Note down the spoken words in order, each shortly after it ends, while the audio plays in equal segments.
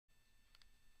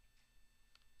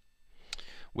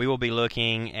We will be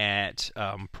looking at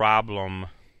problem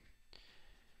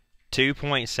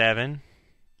 2.7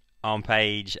 on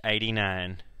page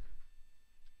 89.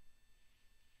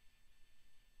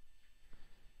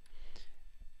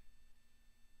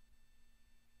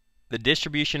 The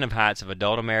distribution of heights of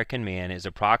adult American men is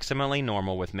approximately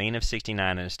normal with mean of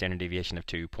 69 and a standard deviation of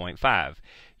 2.5.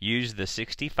 Use the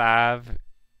 65,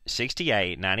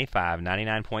 68, 95,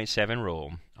 99.7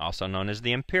 rule, also known as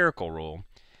the empirical rule,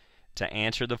 to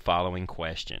answer the following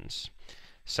questions.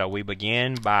 So we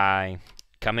begin by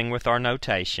coming with our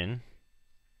notation: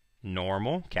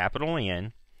 normal, capital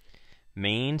N,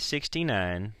 mean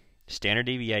 69, standard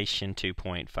deviation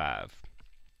 2.5.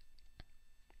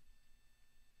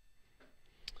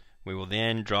 We will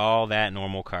then draw that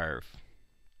normal curve.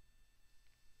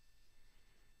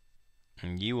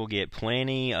 And you will get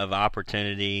plenty of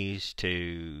opportunities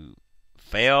to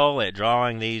fail at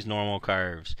drawing these normal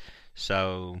curves.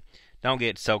 So don't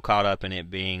get so caught up in it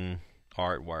being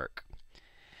artwork.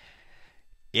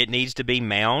 It needs to be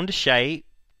mound shaped,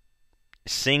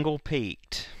 single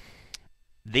peaked.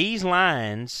 These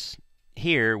lines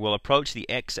here will approach the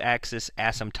x-axis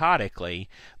asymptotically,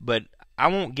 but I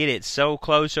won't get it so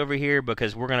close over here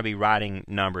because we're going to be writing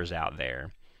numbers out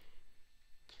there.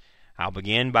 I'll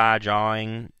begin by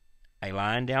drawing a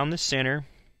line down the center.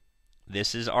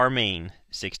 This is our mean,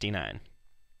 69.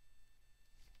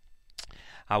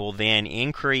 I will then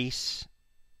increase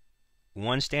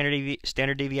one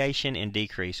standard deviation and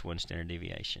decrease one standard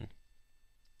deviation.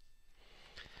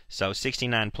 So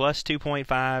 69 plus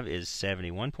 2.5 is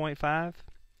 71.5.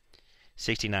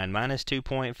 69 minus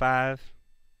 2.5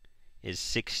 is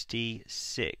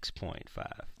 66.5.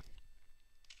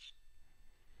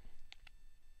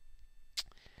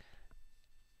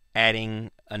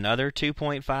 Adding another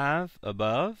 2.5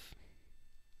 above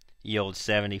yields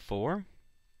 74.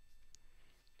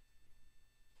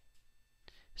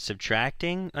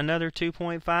 Subtracting another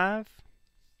 2.5,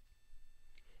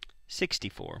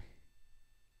 64.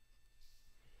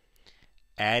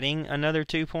 Adding another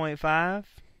 2.5,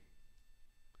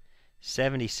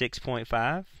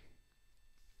 76.5.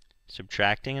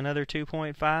 Subtracting another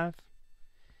 2.5,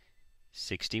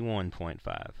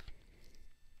 61.5.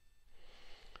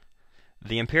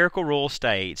 The empirical rule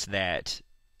states that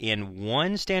in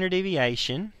one standard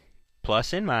deviation,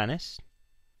 plus and minus,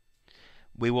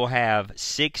 we will have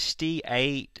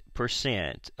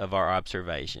 68% of our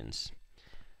observations.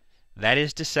 That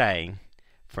is to say,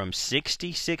 from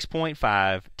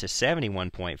 66.5 to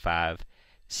 71.5,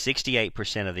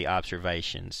 68% of the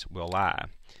observations will lie.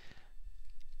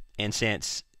 And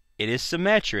since it is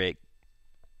symmetric,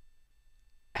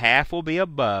 half will be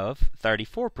above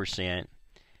 34%,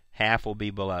 half will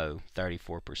be below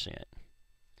 34%.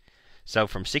 So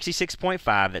from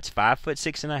 66.5, that's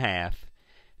 5'6.5",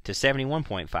 to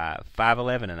 71.5,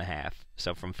 5'11.5".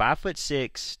 So from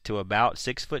 5'6" to about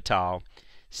 6 foot tall,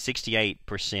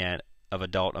 68% of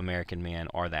adult American men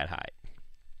are that height.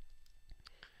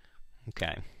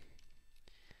 Okay.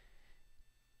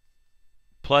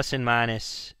 Plus and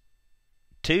minus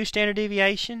 2 standard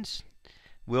deviations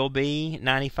will be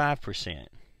 95%.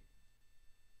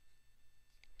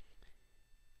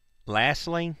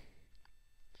 Lastly,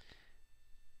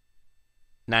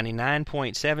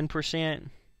 99.7%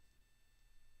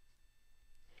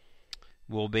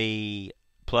 will be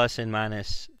plus and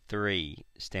minus 3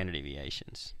 standard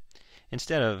deviations.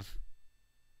 Instead of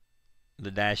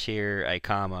the dash here, a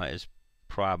comma is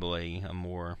probably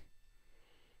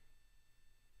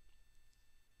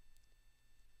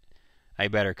a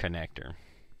better connector.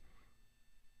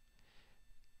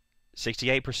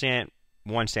 68%,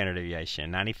 1 standard deviation.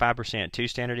 95%, 2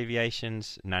 standard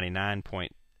deviations.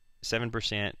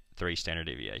 99.7%, 3 standard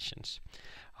deviations.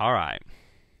 All right.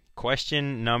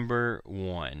 Question number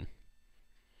 1.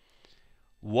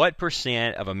 What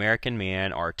percent of American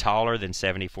men are taller than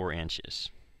 74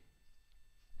 inches?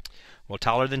 Well,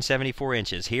 taller than 74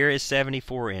 inches. Here is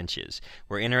 74 inches.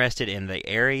 We're interested in the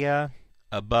area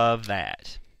above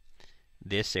that.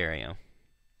 This area.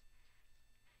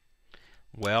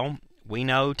 Well, we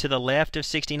know to the left of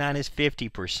 69 is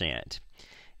 50%.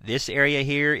 This area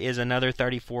here is another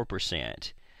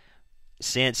 34%.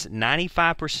 Since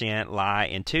 95% lie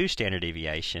in 2 standard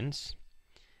deviations,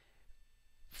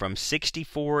 from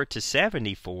 64 to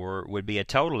 74 would be a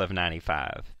total of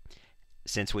 95.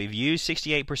 Since we've used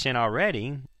 68%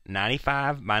 already,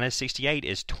 95 minus 68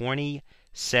 is 27%.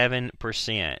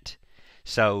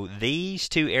 So these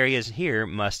two areas here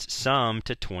must sum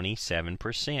to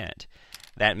 27%.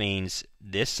 That means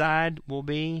this side will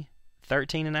be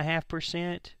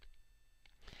 13.5%,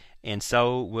 and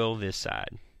so will this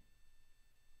side.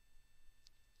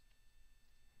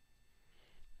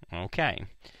 Okay,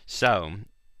 so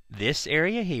this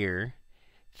area here,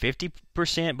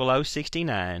 50% below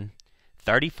 69,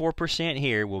 34%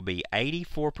 here will be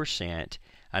 84%,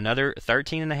 another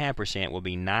 13.5% will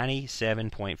be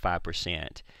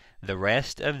 97.5%. The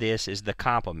rest of this is the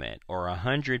complement, or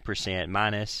 100%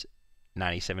 minus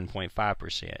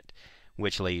 97.5%,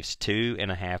 which leaves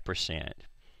 2.5%.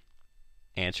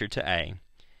 Answer to A.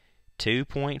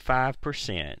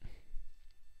 2.5%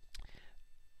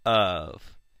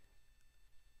 of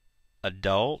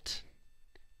adult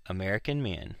American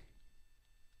men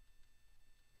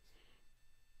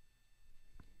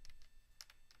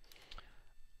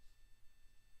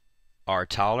are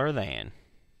taller than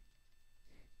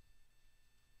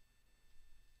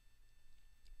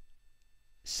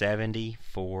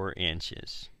 74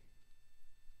 inches.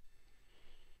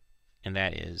 And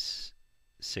that is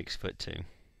 6'2".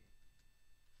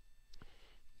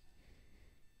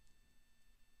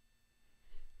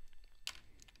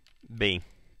 B.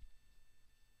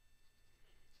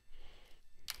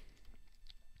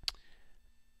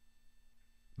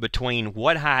 Between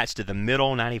what heights do the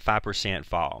middle 95%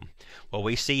 fall? Well,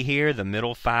 we see here the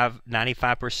middle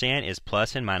 95% is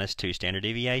plus and minus 2 standard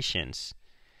deviations.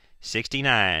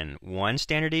 69, 1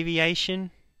 standard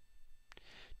deviation,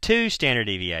 2 standard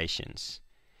deviations.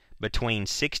 Between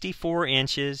 64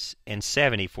 inches and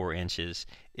 74 inches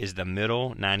is the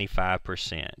middle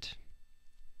 95%.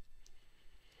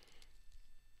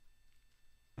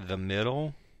 The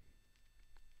middle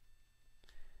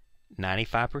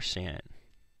 95%,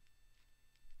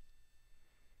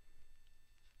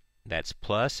 that's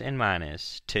plus and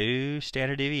minus 2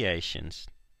 standard deviations,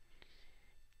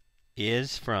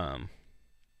 is from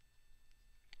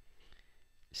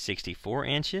 64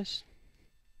 inches,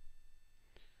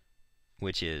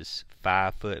 which is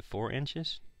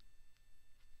 5'4"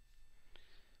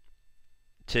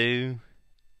 to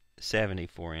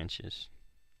 74 inches,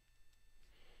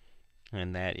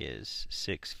 and that is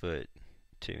 6'2".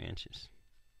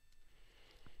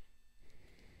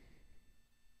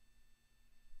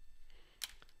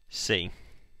 C.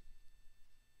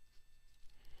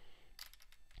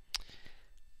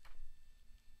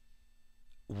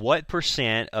 What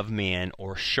percent of men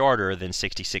are shorter than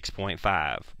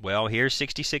 66.5? Well, here's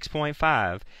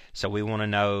 66.5, so we want to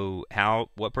know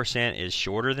what percent is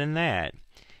shorter than that.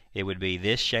 It would be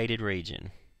this shaded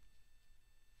region.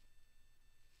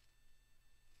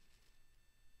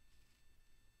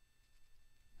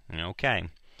 Okay.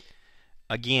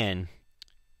 Again,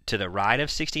 to the right of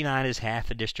 69 is half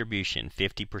the distribution,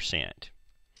 50%.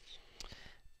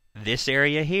 This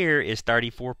area here is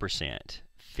 34%.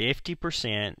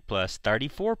 50% plus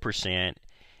 34%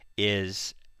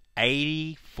 is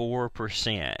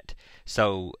 84%.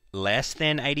 So less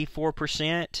than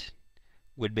 84%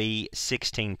 would be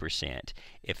 16%.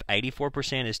 If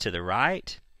 84% is to the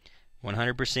right,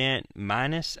 100%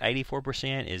 minus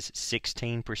 84% is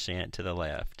 16% to the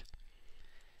left.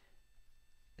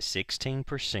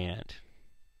 16%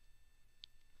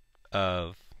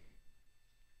 of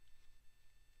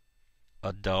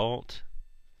adult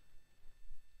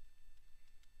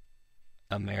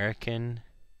American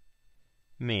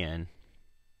men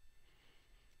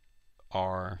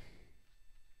are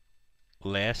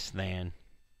less than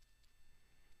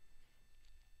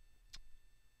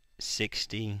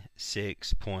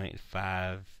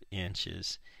 66.5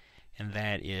 inches, and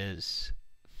that is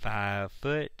 5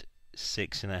 foot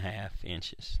 6.5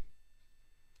 inches.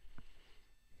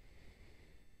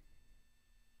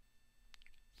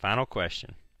 Final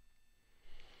question.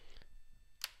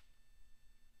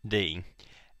 D.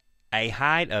 A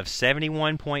height of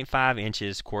 71.5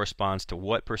 inches corresponds to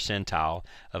what percentile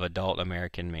of adult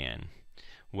American men?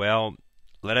 Well,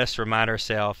 let us remind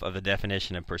ourselves of the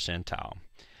definition of percentile.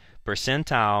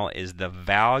 Percentile is the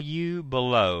value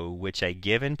below which a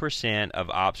given percent of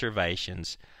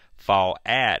observations fall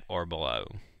at or below.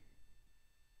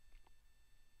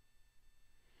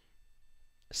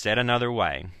 Said another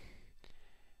way,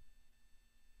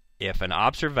 if an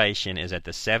observation is at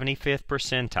the 75th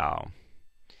percentile,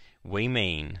 we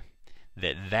mean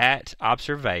that that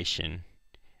observation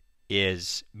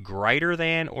is greater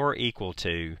than or equal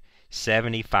to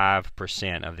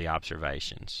 75% of the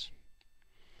observations.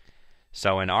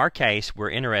 So in our case, we're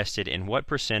interested in what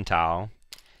percentile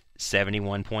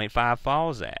 71.5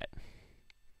 falls at.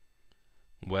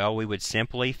 Well, we would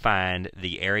simply find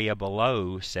the area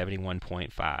below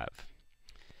 71.5.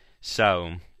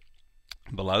 So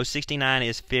below 69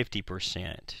 is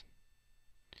 50%.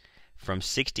 From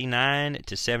 69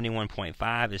 to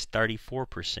 71.5 is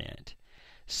 34%.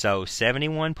 So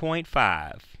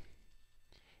 71.5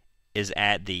 is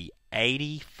at the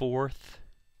 84th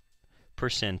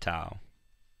percentile.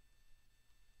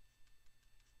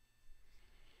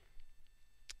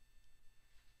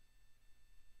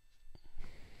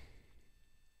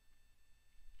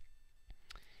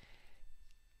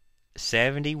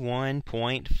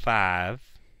 .5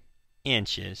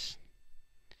 inches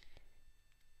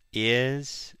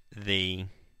is the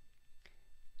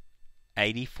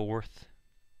 84th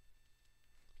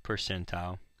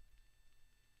percentile.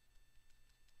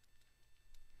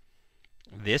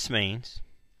 This means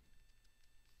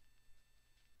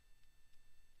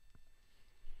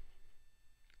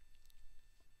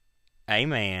a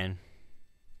man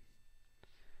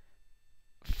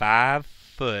 5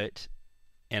 foot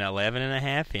and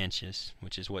 11.5 inches,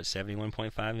 which is what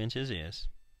 71.5 inches is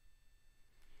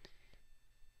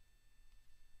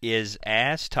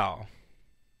as tall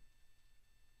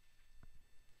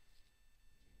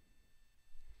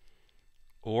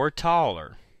or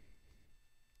taller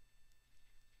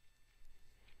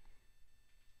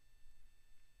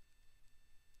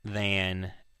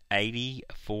than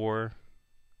 84%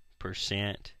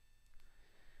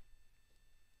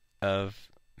 of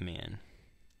men.